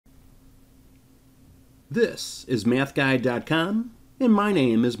This is MATHguide.com, and my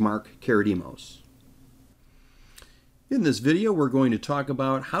name is Mark Karadimos. In this video, we're going to talk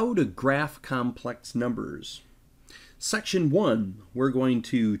about how to graph complex numbers. Section 1, we're going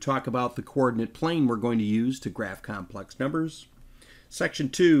to talk about the coordinate plane we're going to use to graph complex numbers. Section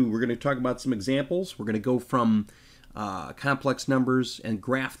 2, we're going to talk about some examples. We're going to go from complex numbers and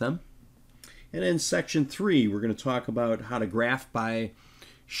graph them. And in Section 3, we're going to talk about how to graph by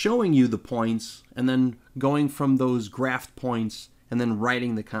showing you the points and then going from those graphed points and then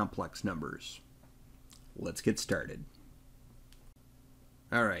writing the complex numbers. Let's get started.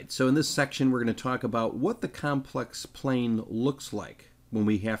 All right, so in this section we're going to talk about what the complex plane looks like when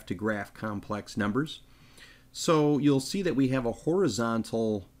we have to graph complex numbers. So you'll see that we have a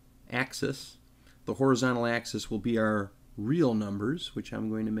horizontal axis. The horizontal axis will be our real numbers, which I'm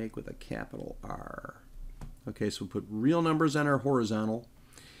going to make with a capital R. Okay, so we'll put real numbers on our horizontal.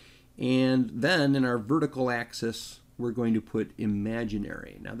 And then in our vertical axis, we're going to put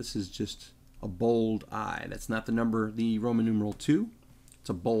imaginary. Now this is just a bold I. That's not the number, the Roman numeral 2. It's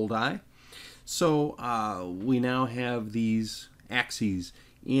a bold I. So we now have these axes.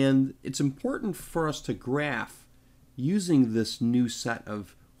 And it's important for us to graph using this new set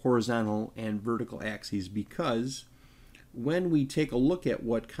of horizontal and vertical axes, because when we take a look at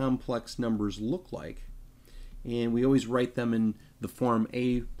what complex numbers look like, and we always write them in the form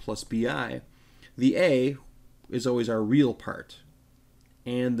a plus bi. The a is always our real part,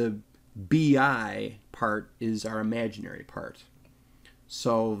 and the bi part is our imaginary part.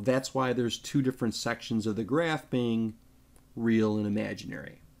 So that's why there's two different sections of the graph being real and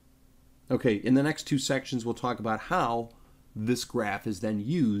imaginary. Okay, in the next two sections we'll talk about how this graph is then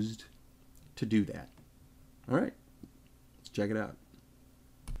used to do that. All right, let's check it out.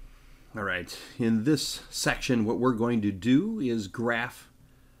 All right, in this section what we're going to do is graph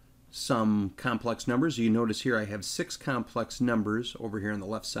some complex numbers. You notice here I have 6 complex numbers over here on the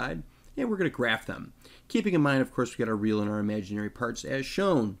left side, and we're going to graph them. Keeping in mind, of course, we got our real and our imaginary parts as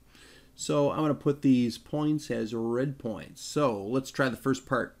shown. So I'm going to put these points as red points. So let's try the first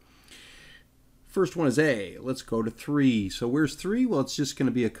part. First one is A. Let's go to 3. So where's 3? Well, it's just going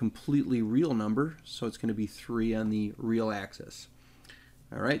to be a completely real number, so it's going to be 3 on the real axis.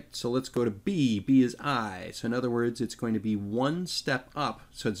 All right, so let's go to B. B is I. So in other words, it's going to be one step up.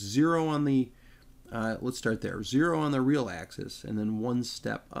 So it's 0 on the, let's start there, 0 on the real axis, and then one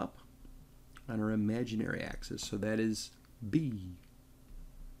step up on our imaginary axis. So that is B.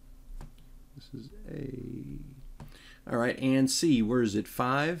 This is A. All right, and C, where is it?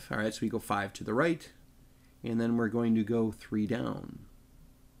 5. All right, so we go 5 to the right, and then we're going to go 3 down.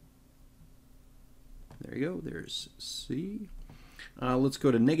 There you go, there's C. Let's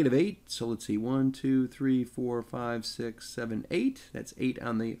go to -8. So let's see, 1, 2, 3, 4, 5, 6, 7, 8. That's 8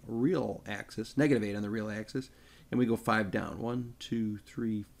 on the real axis, -8 on the real axis. And we go 5 down. 1, 2,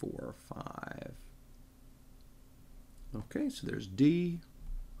 3, 4, 5. Okay, so there's D.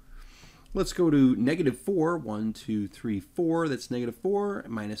 Let's go to -4. 1, 2, 3, 4. That's -4.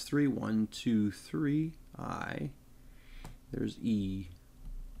 -3. 1, 2, 3. I. There's E.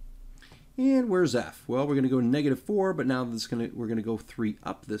 And where's F? Well, we're going to go -4, but now we're going to go 3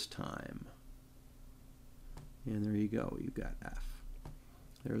 up this time. And there you go. You've got F.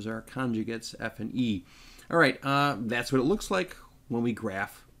 There's our conjugates, F and E. All right, that's what it looks like when we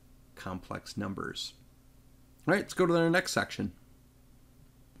graph complex numbers. All right, let's go to our next section.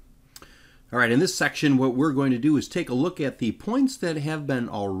 All right, in this section, what we're going to do is take a look at the points that have been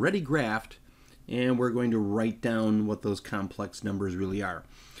already graphed, and we're going to write down what those complex numbers really are.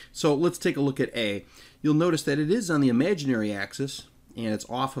 So let's take a look at A. You'll notice that it is on the imaginary axis, and it's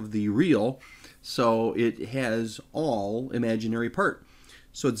off of the real, so it has all imaginary part.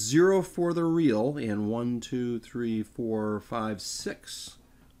 So it's 0 for the real, and 1, 2, 3, 4, 5, 6,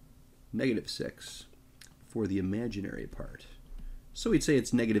 -6 for the imaginary part. So we'd say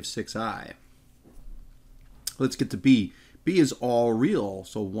it's -6i. Let's get to B. B is all real,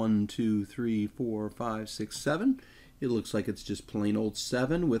 so 1, 2, 3, 4, 5, 6, 7. It looks like it's just plain old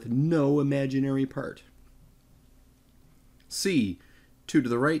 7 with no imaginary part. C, 2 to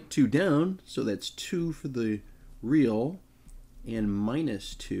the right, 2 down, so that's 2 for the real and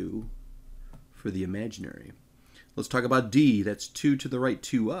 -2 for the imaginary. Let's talk about D. That's 2 to the right,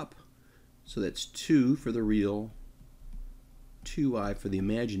 2 up, so that's 2 for the real, 2i for the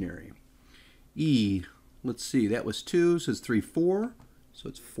imaginary. E, let's see, that was 2, so it's 3, 4, so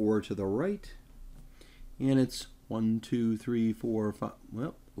it's 4 to the right, and it's 1, 2, 3, 4, 5,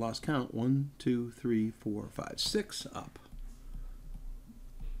 well, lost count, 1, 2, 3, 4, 5, 6 up.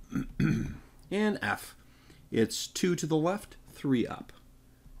 And F, it's 2 to the left, 3 up.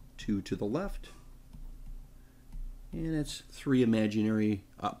 2 to the left, and it's 3 imaginary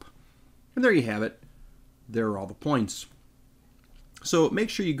up. And there you have it. There are all the points. So make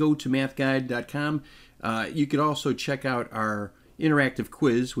sure you go to mathguide.com. You could also check out our interactive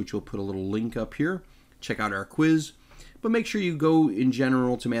quiz, which we'll put a little link up here. Check out our quiz. But make sure you go in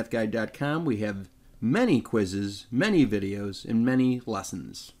general to mathguide.com. We have many quizzes, many videos, and many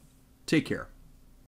lessons. Take care.